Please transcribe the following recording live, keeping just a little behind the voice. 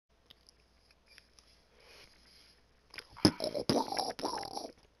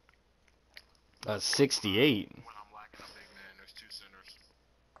That's 68. When I'm lacking a big man, there's two centers.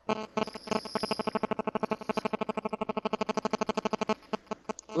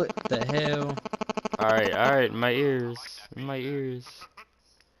 What the hell? Alright, my I ears. like that big My man. ears.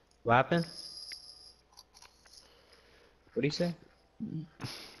 What happened? What do you say?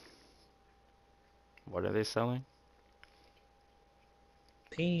 What are they selling?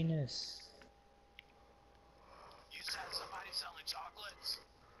 Penis. You said somebody selling chocolates.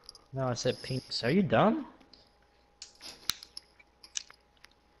 No, I said penis. Are you dumb?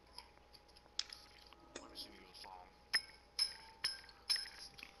 Let me sing you a song.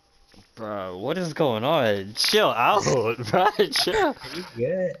 Bro, what is going on? Chill out, bro. Chill. Are you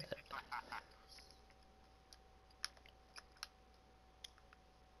good?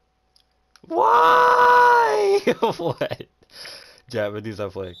 Why? What? Japanese are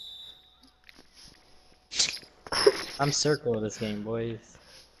playing. I'm circle of this game, boys.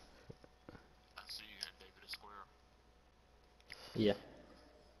 I see you got David a square. Yeah.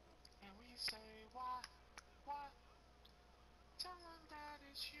 And we say why? Tell him that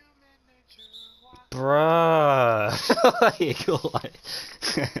it's human nature. Why? Bruh. Like, what?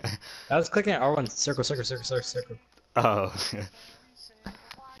 I was clicking R1. Circle, circle, circle, circle, circle. Oh. And we say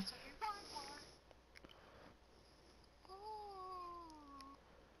why? Tell me why? Ooh.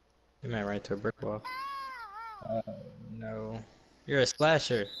 You might run into a brick wall. No. You're a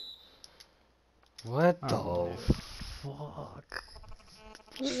splasher. What Oh, the fuck?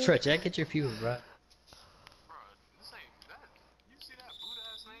 bro, Jack, get your fuse, bro. Bruh, this ain't that. You see that Buddha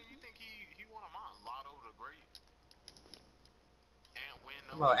ass name? You think he one of mine? Lotto the Great? Ain't win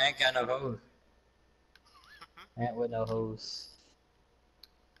no. Well, ain't got no hose. Ain't with no hose.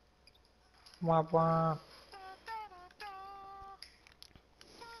 Wah wah.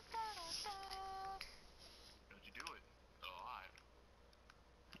 Did you do it? Oh,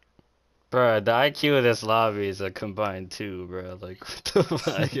 alright. Bruh, the IQ of this lobby is a combined two, bro. Like, what the fuck?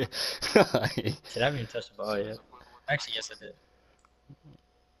 Like, Shit, I haven't even touched the ball yet. Equivalent. Actually, yes, I did.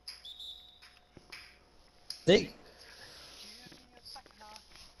 Dig. Give me a second, I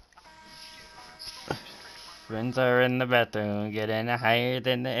get my story straight, my friends friend. are in the bathroom, getting higher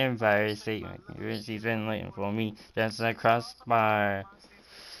than the Empire State. She's been waiting for me, dancing across the bar.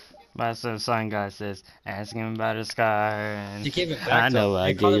 My sunglasses, asking about a scar, and You gave it I back to him. know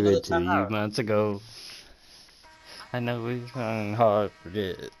I They called gave another it to you timeout. months ago. I know we hung hard for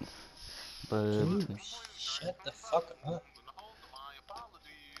it, but Can you shut the fuck up? My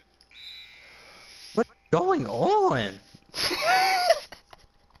apologies. What's going on?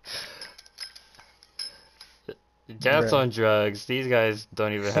 Jeff's Bruh. on drugs. These guys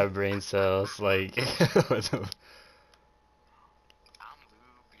don't even have brain cells. Like, what the- I'm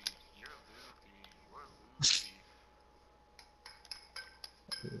loopy. You're loopy. We're loopy.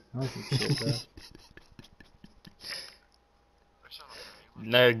 I don't see shit, bro. Shut up, man. You look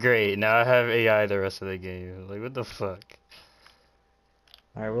no, dumb. great. Now I have AI the rest of the game. Like, what the fuck?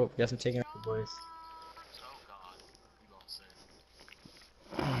 Alright, well, guess I'm taking over, boys. Oh God. You gonna sin.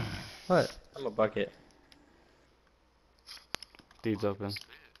 What? I'm a bucket. Dude's open. Spit.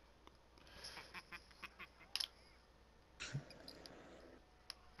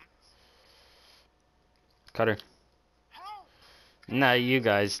 Cutter. Help! Nah, you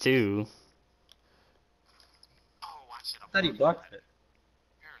guys too. Oh, watch it. I I'm thought he blocking. blocked it.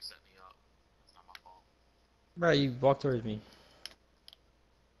 Parents set me up. It's not my fault. Bro, you walked towards me.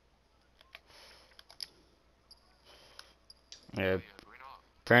 Yeah, Oh yeah, green up.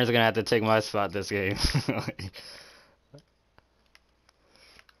 parents are gonna have to take my spot this game. Yeah,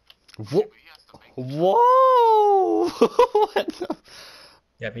 Whoa! but he has to make the shot. Whoa! What the?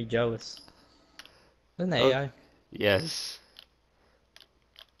 Yeah, me jealous. Isn't that Oh, AI? yes.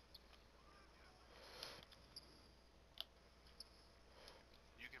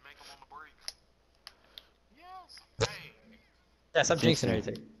 You can make him on the break. Yes. Hey. Yeah, stop jinxing Jinxing.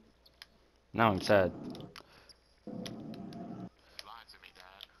 everything. Now I'm sad. You lied to me,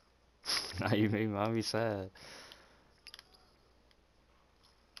 Dad. Now you made mommy sad.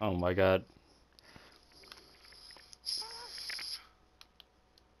 Oh my god.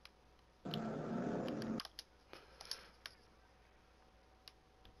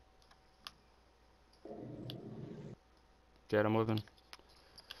 Get him open.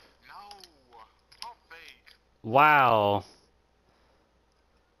 No. Pump fake. Wow. Let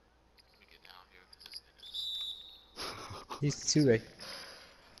me get down here because this nigga's. He's two-way.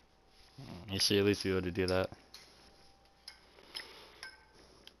 You should at least be able to do that.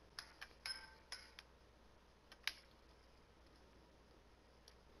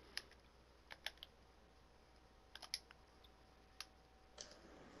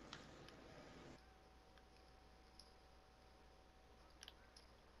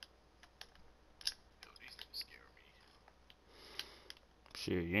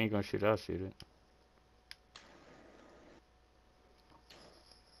 Shoot, you ain't gonna shoot, I'll shoot it.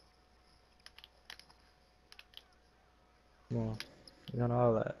 Come on. We got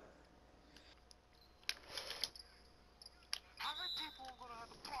all that. How many people are gonna have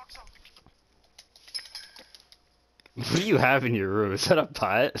to box out the What do you have in your room? Is that a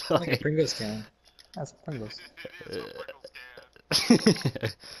pot? Like a Pringles can. That's Pringles. It is a Pringles can.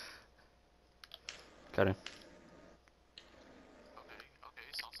 Got him. Okay, okay,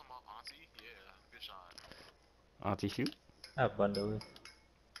 sauce him up, Auntie. Yeah, good shot. Auntie shoot. I have bundle.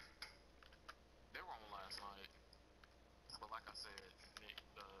 They were on last night. But like I said, Nick,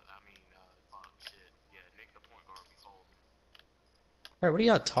 fuck, shit. Yeah, Nick, the point guard, be holding. Alright, what are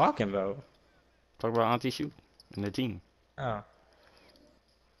y'all talking about? Talk about Auntie shoot and the team. Oh.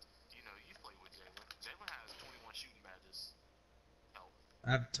 You know, you play with Jalen. Jalen has 21 shooting badges. Help.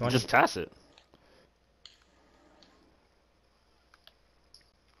 I have 20. Just pass it.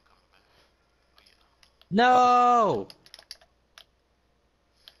 I'm coming back. Oh, yeah. No!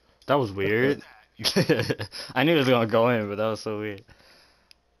 That was weird. I knew it was gonna go in, but that was so weird.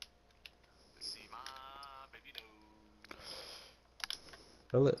 See my baby nose.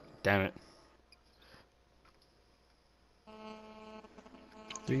 Pull it. Damn it.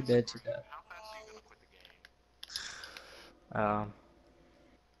 3 dead to death. How fast are you gonna quit the game?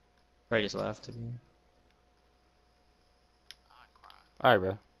 Probably just left to me. I cried. Alright,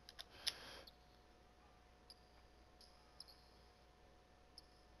 bro. I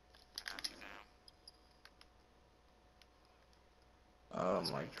got you, fam. Oh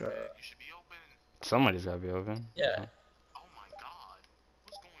my god. You should be open. Somebody's gotta be open. Yeah. Oh my god.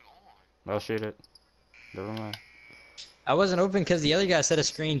 What's going on? I'll shoot it. Never mind. I wasn't open because the other guy set a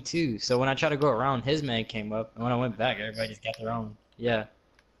screen too. So when I tried to go around, his man came up. And when I went back, everybody just got their own. Yeah.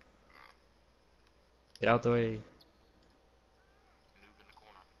 Get out the way. Noob in the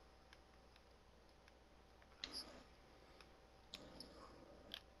corner.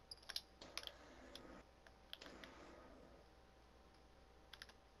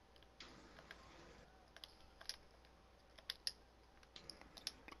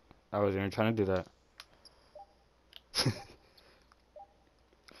 I wasn't even trying to do that.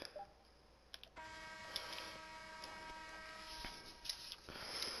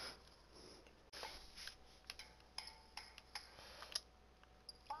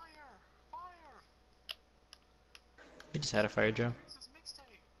 Fire! Fire! We just had a fire drill. This is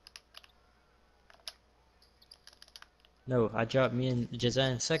mixtape. No, I dropped me and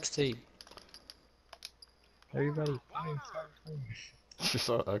Jazan sex tape. Everybody. Water! You're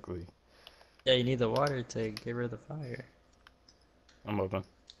so ugly. Yeah, you need the water to get rid of the fire. I'm open.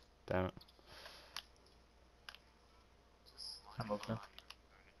 Damn it. Just like I'm open.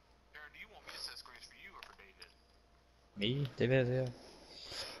 Aaron, do you want me to set screens for you or for David? Me? David, yeah.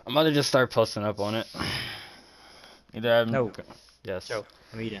 I'm about to just start posting up on it. Either I'm... No. Yes. Joe,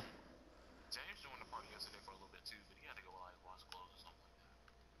 I'm eating. James joined the party yesterday for a little bit too, but he had to go like wash clothes or something like that.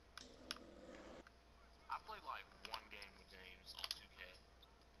 I played like one game with James on 2K.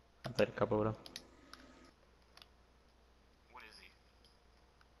 I played a couple with him. What is he?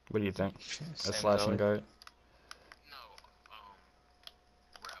 What do you think? A Same slashing color. guard? No,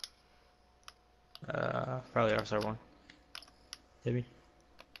 rep. Probably R1. Maybe.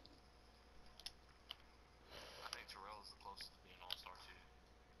 I think Terrell is the closest to being All-Star too.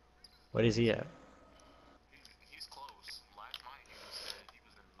 What is he at? He's close. Last night he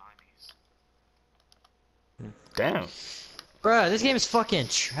was in the 90s. Damn. Bruh, this game is fucking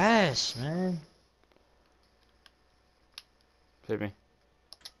trash, man. Hit me.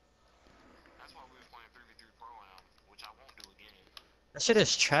 That's why we were playing 3v3 Pro-Am, which I won't do again. That shit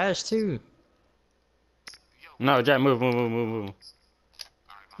is trash too. Yo, No, Jack, move. alright,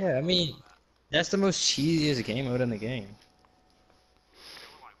 Yeah, I mean, that's the most cheesiest game mode in the game. they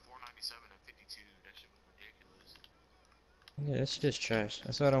were like 497 and 52. That shit was ridiculous. Yeah, that shit is trash.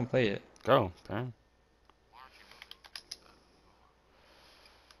 That's why I don't play it. Go, man. Why aren't you moving?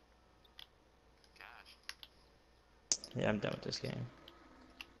 Cash. Yeah, I'm done with this game.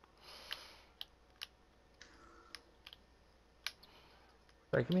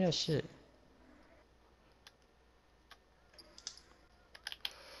 Bro, give me that shit.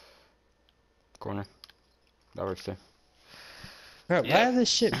 Corner. That works too. Bro, Yeah. why is this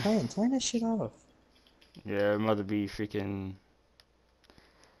shit playing? Turn that shit off. Yeah, I'm about to be freaking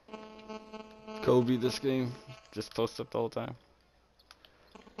Kobe this game. Just post up the whole time.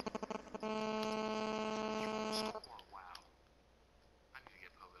 Score? Wow. I need to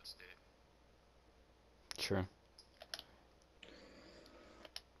get pogo stick. Sure.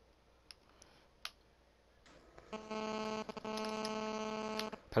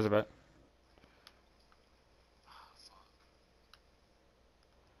 Pass it back. Ah, fuck.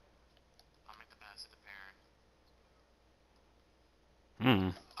 I meant to pass it to Perrin. Hmm.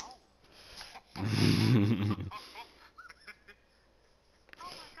 Oh!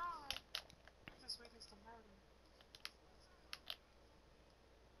 Oh my god! This witnessed a murder.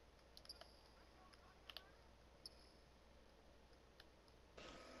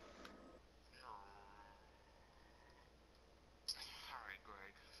 Alright,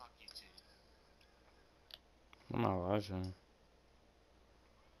 Greg. Fuck you too. I'm not watching.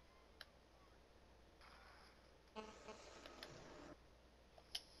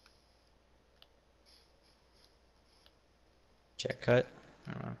 Check cut.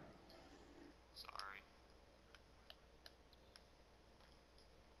 Sorry.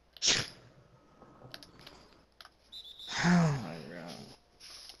 Oh my god.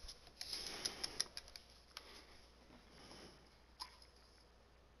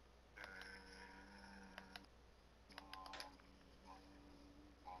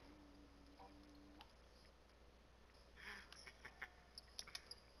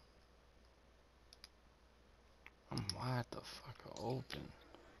 I'm wide the fuck open.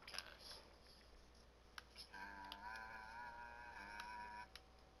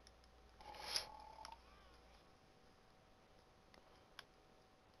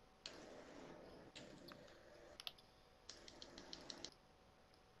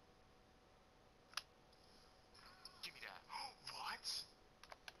 Give me that. What?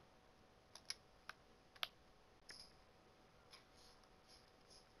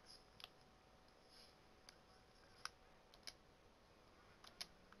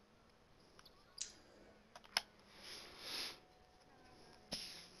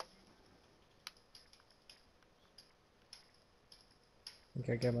 I think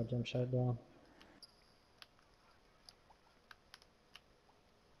I got my jump shot down.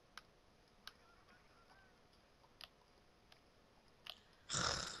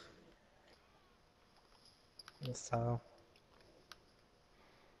 This foul.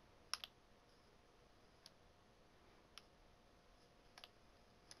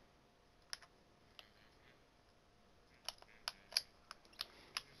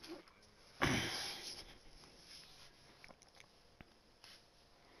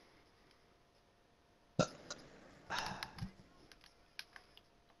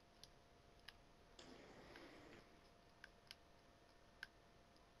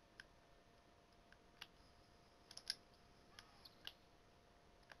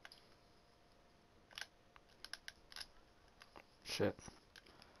 Shit.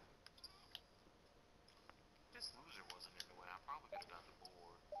 This loser wasn't in the way. I probably could have got the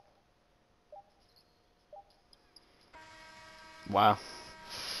board. Wow.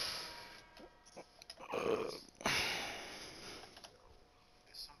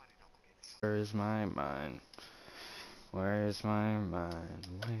 If somebody don't get it. Where is my mind? Where is my mind?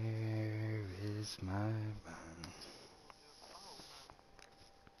 Where is my mind? Oh.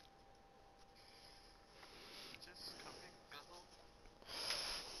 Just come and go.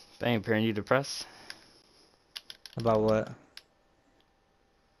 Dang, Perrin, you depressed? About what?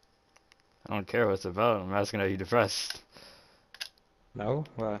 I don't care what it's about. I'm asking, are you depressed? No?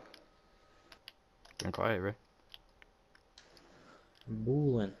 What? Been quiet, bro. I'm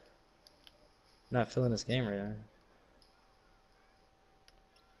booling. Not feeling this game right now.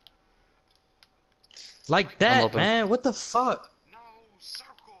 Like I'm that, open. man. What the fuck? No,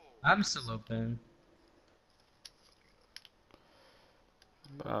 circle. I'm still open.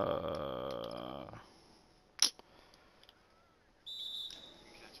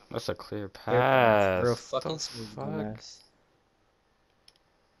 That's a clear Clear path. Real pass. fucking The smooth, fuck? dumbass.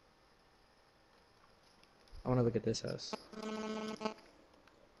 I wanna look at this house.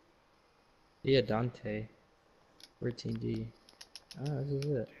 Yeah, Dante. 14D. Oh, this is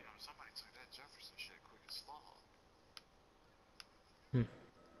it. Damn, somebody took that Jefferson shit quick as fuck. Hmm.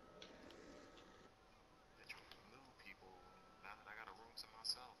 They're trying to move people. Now that I got a room to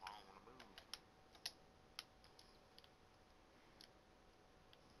myself, I don't want to move.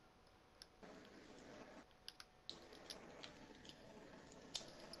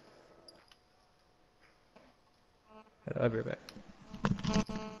 I'll be right back.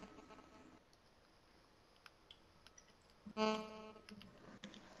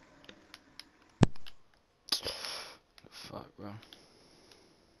 Fuck, bro.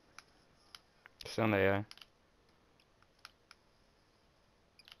 Still on the AI.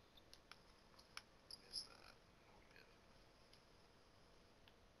 Missed that.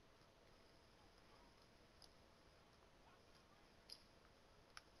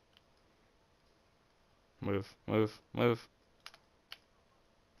 Move, move, move.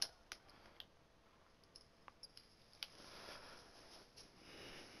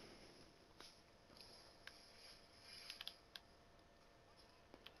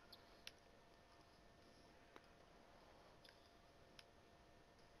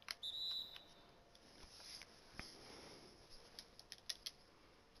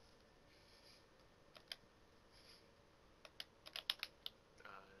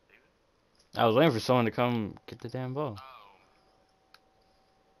 I was waiting for someone to come get the damn ball. Oh.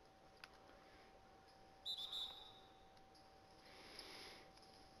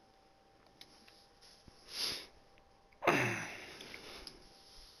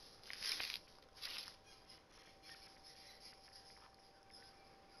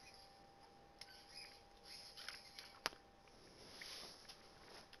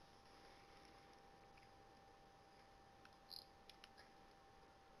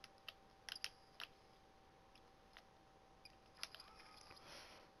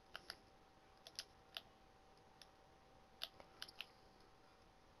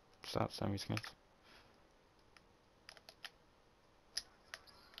 Stop, Sammy Smith.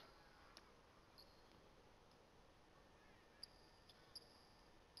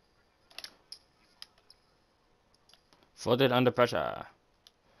 Folded under pressure.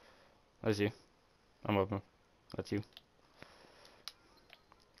 That's you. I'm open. That's you.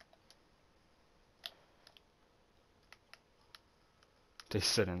 They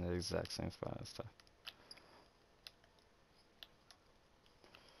sit in the exact same spot and stuff.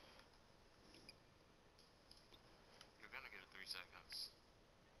 You're gonna get a 3 seconds.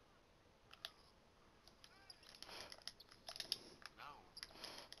 No.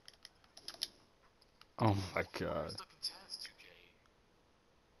 Oh my Where's god. the contest, 2K?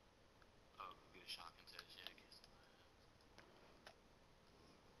 Oh, get a shot contest. Yeah, I guess.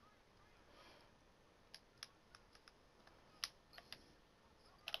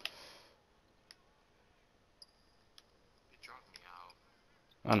 It drunk me out.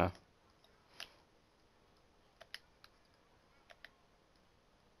 I know.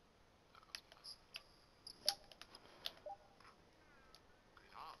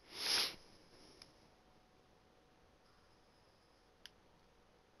 Good up.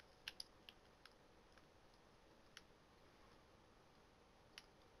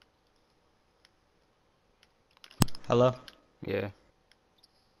 Hello? Yeah.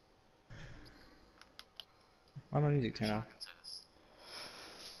 Why my music turn Shot off? contest.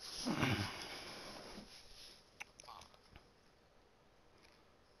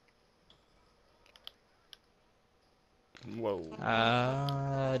 Whoa.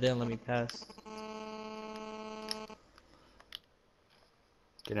 Didn't let me pass.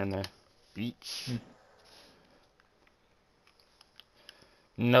 Get in there. Beach. Hmm.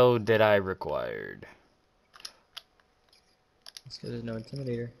 No, did I required. It's because there's no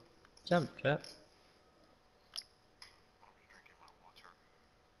intimidator. Jump, trap. I'll be drinking my water.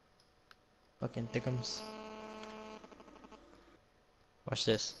 Fucking thickums. Watch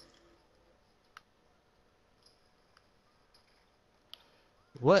this.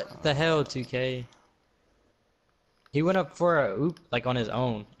 What the hell, 2K? He went up for a oop, like on his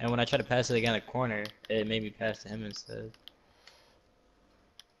own, and when I tried to pass it again in the corner, it made me pass to him instead.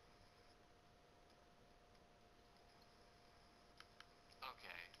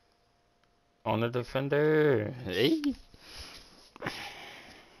 Okay. On the defender. Hey.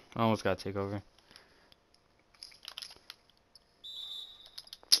 I almost got to take over.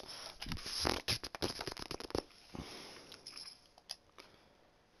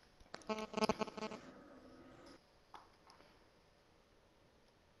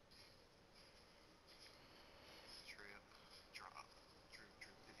 Trip. Drop. Trip,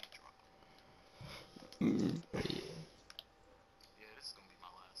 trippity drop. Yeah, this is gonna be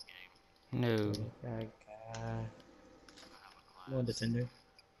my last game. No. God. I have a One class. defender.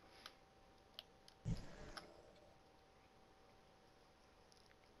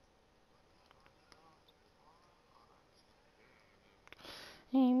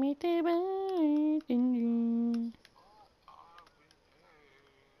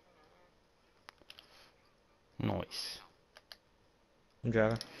 Nice. I'm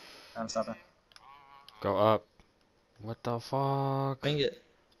driving. I'm stopping. Go up. What the fuck? Bring it.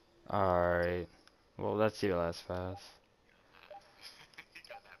 Alright. Well, that's your last pass. He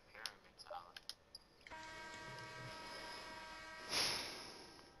got that parent mentality.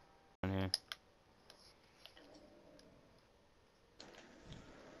 In here.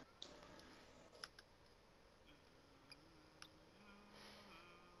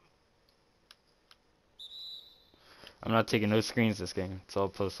 I'm not taking no screens this game. It's all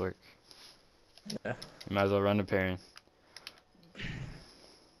post work. Yeah. You might as well run the pairing.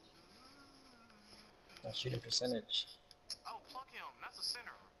 That's shooting percentage. Oh, plug him. That's a center.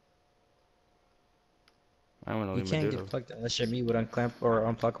 I'm gonna You leave can't Madudo. get plucked unless you're me with unclamp or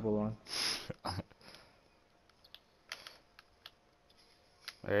unpluckable on.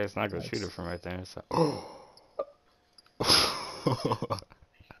 Hey, it's not gonna shoot Nice. it from right there. So.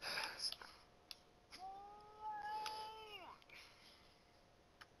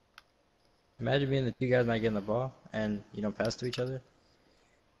 Imagine being the two guys not getting the ball and you don't pass to each other.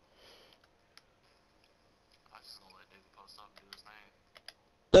 I just gonna let nigga post up and do his thing.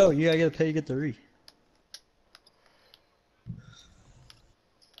 No, you gotta get a pay to get the re.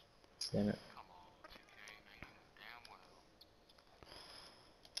 Damn it. Come on, 2K, man, you know damn well.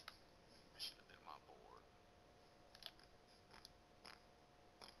 That should have been my board.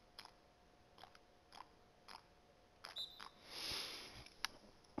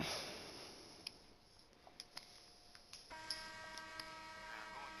 Man,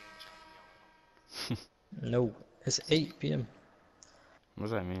 go in game chat and yell at him. No, it's 8 p.m. What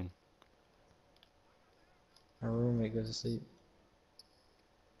does that mean? Our roommate goes to sleep.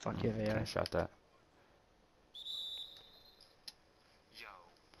 Fuck you, Can't AI. shot that. Yo,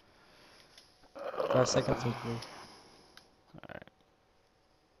 5 seconds and three. Alright.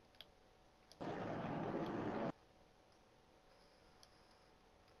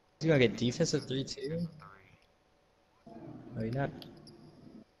 You gonna get defensive 3 too? three. No, you're not.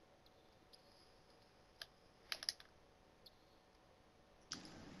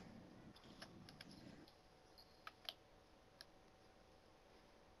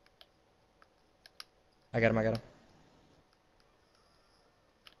 I got him, I got him.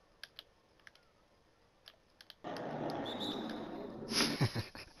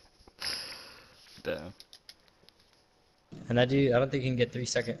 Damn. And that dude, I don't think he can get 3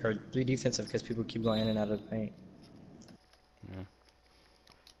 second or 3 defensive because people keep going in and out of the paint. Yeah.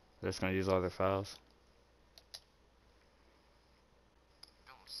 They're just gonna use all their fouls.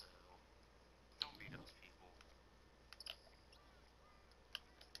 Don't sell. Don't be those people.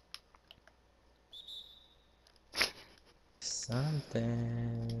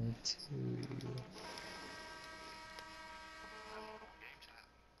 Something to. I'm on game chat.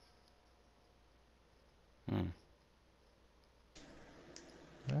 Hmm.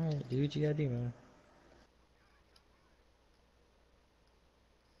 Alright, do what you gotta do, man.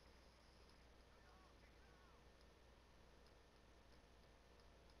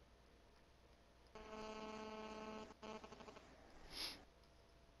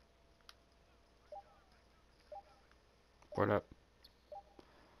 Board up.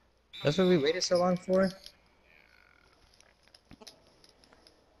 That's what we waited so long for?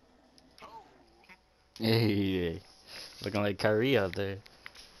 Hey, looking like Kyrie out there. Yeah.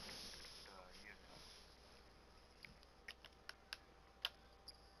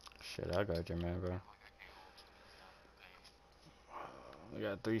 Shit, I got your man, bro. Like I can't hold two niggas down in the paint. We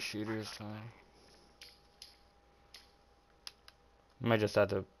got 3 shooters. Might just have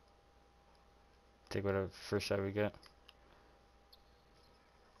to take whatever first shot we get.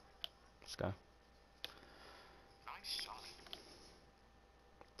 Let's go. Nice shot.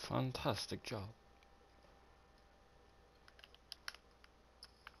 Fantastic job.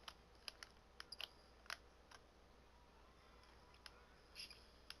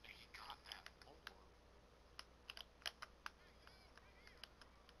 Dude, he got that board.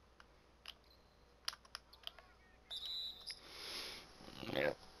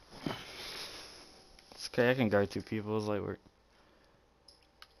 Yeah. It's okay, I can guard 2 people. It's light work.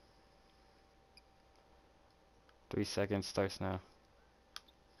 3 seconds starts now.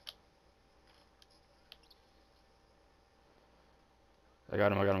 I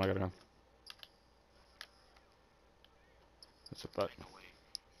got him, I got him, I got him. That's a butt. Ain't no way.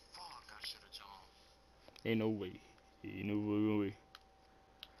 Fuck, I should have jumped. Ain't no way. Ain't no way.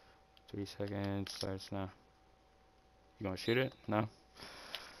 3 seconds starts now. You gonna shoot it? No?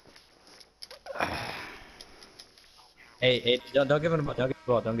 Hey, don't give him the ball, don't give it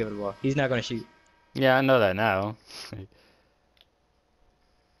the ball, don't give it the ball. He's not gonna shoot. Yeah, I know that now. 3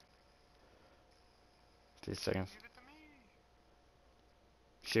 seconds. Give it to me.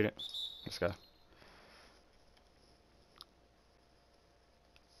 Shoot it. Let's go. Bro,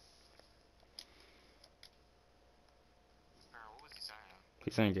 what was he saying?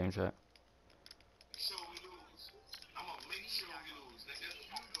 He's in game chat. Sure we lose. I'm gonna make sure we lose, nigga.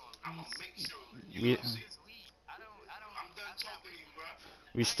 I'm gonna make sure. You We, gonna see? I don't. I'm done talking to you, bro.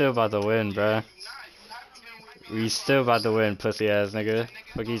 we still about to win, bruh. You not. You have to win with me. We still about to win, pussy ass nigga.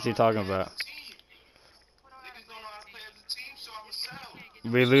 What is he talking about? Niggas don't know how to play as a team, so I'ma sell.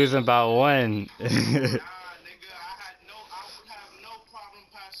 We losing about 1. Nah, nigga, I would have no problem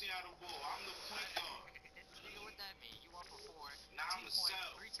passing out the ball. I'm the point guard. Nigga, what that mean? You 1 for 4. Now I'm the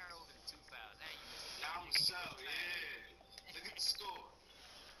sell. 3 turnovers and 2 fouls. Hey, you Now I'm the sell, yeah. Look at the score.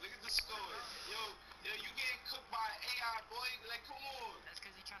 Look at the score. Yo, you getting cooked by AI, boy. Like, come on. That's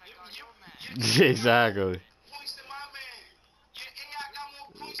because he trying to guard your man. Exactly. Points than my man. Your AI got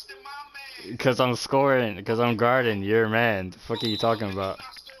more points than my man. Cause I'm scoring, cause I'm guarding your man. The fuck are you talking about? You're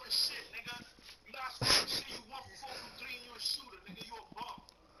not scoring shit, nigga.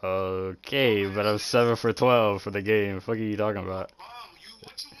 Okay, but I'm 7 for 12 for the game. What are you talking about?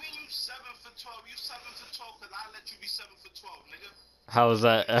 What you mean you 7 for 12? You 7 for 12 because I let you be 7 for 12, nigga. How was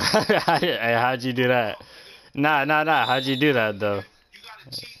that? How'd you do that? Nah. How'd you do that though? You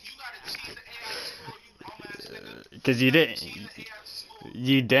gotta cheese the AI to score, you bum ass nigga. Cause you didn't. Cheese the AI to score.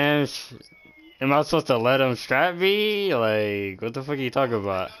 You damn. Am I supposed to let him strap me? Like, what the fuck are you talking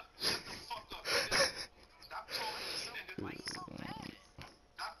about? Shut the fuck up, nigga. Stop talking to me, nigga.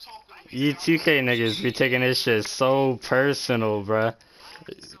 Stop talking to me. You 2K niggas be taking this shit so personal, bruh.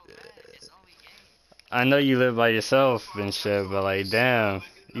 I know you live by yourself and shit, but like, damn,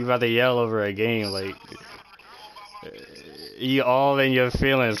 you about to yell over a game, like, you all in your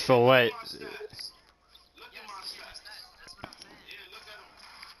feelings for what? Look at my stats. Yeah, look at him.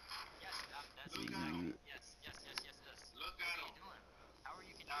 Look at him. Look at him.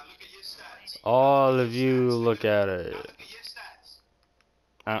 Now look at your stats. All of you look at it. Look at your stats.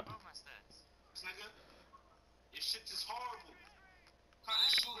 Uh, Nigga, your shit is horrible. Kind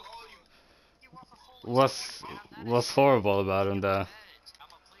of shooter are you? what's horrible about him though? You a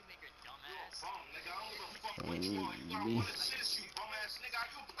bum, nigga. I don't give a fuck what you are. You got 1 assist, you bum ass nigga.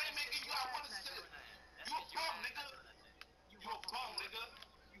 You a playmaker, you got 1 assist. You a bum, nigga. You a bum, nigga.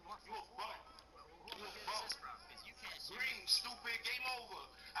 You a bum. You a bum. Green, stupid, game over.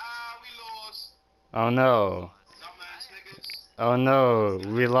 We lost. Oh no. Dumbass niggas. Oh no,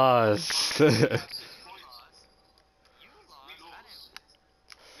 we lost. 6 points. We lost.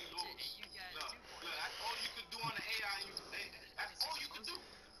 Look, that's all you could do on the AI. That's all you could do.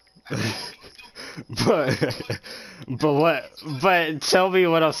 That's all you could do. But tell me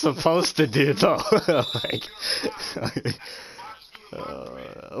what I'm supposed to do though. Like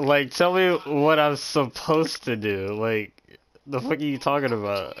tell me what I'm supposed to do. Like the fuck are you talking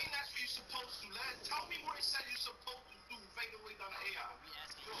about? That's what you supposed to, lad. Tell me what it said you supposed to do. Fadeaways on the AI.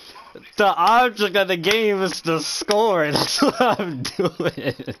 The object of the game is the score. That's what I'm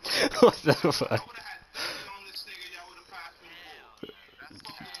doing. What the fuck?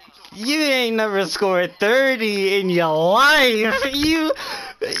 You ain't never scored 30 in your life. You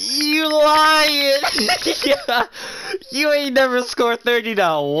lying. Yeah. You ain't never scored 30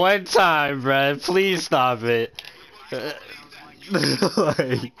 not one time, bruh. Please stop it.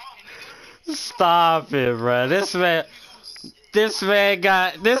 Like, stop it, bruh. This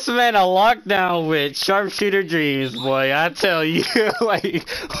man a lockdown with sharpshooter dreams, boy. I tell you, like,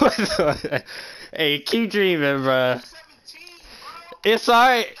 what the? Hey, keep dreaming, bruh. It's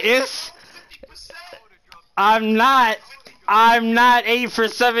alright. I'm not 8 for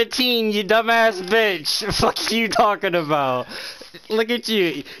 17, you dumbass bitch. Fuck you talking about? Look at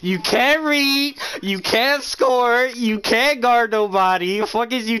you. You can't read. You can't score. You can't guard nobody.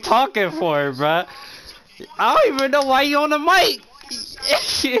 Fuck is you talking for, bruh? I don't even know why you on the mic.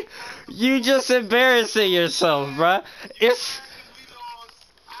 You just embarrassing yourself, bruh.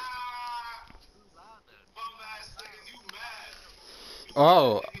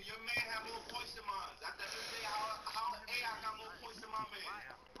 Oh.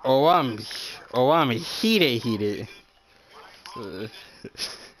 I'm heated.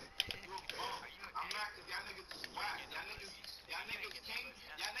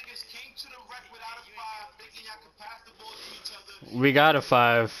 We got a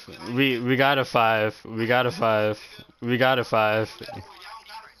 5. We got a 5. We got a 5. We got a 5.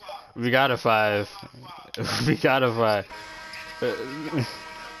 We got a 5. We got a 5.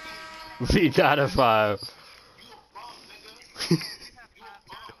 We got a 5.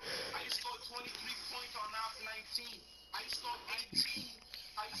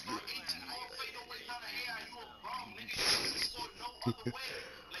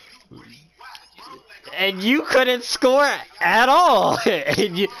 And you couldn't score at all.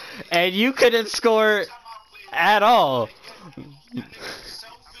 And you couldn't score at all.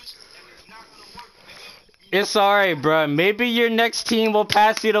 It's alright, bro. Maybe your next team will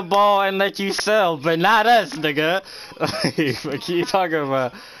pass you the ball and let you sell, but not us, nigga. What are you talking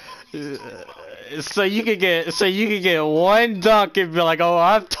about? So you could get one dunk and be like, "Oh,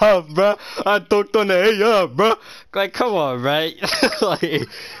 I'm tough, bro. I dunked on the AI, bro." Like, come on, right? Like,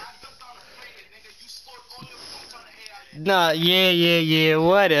 nah, yeah,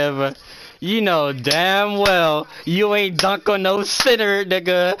 whatever. You know damn well you ain't dunk on no center,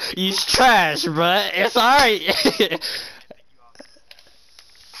 nigga. You's trash, bruh. It's alright.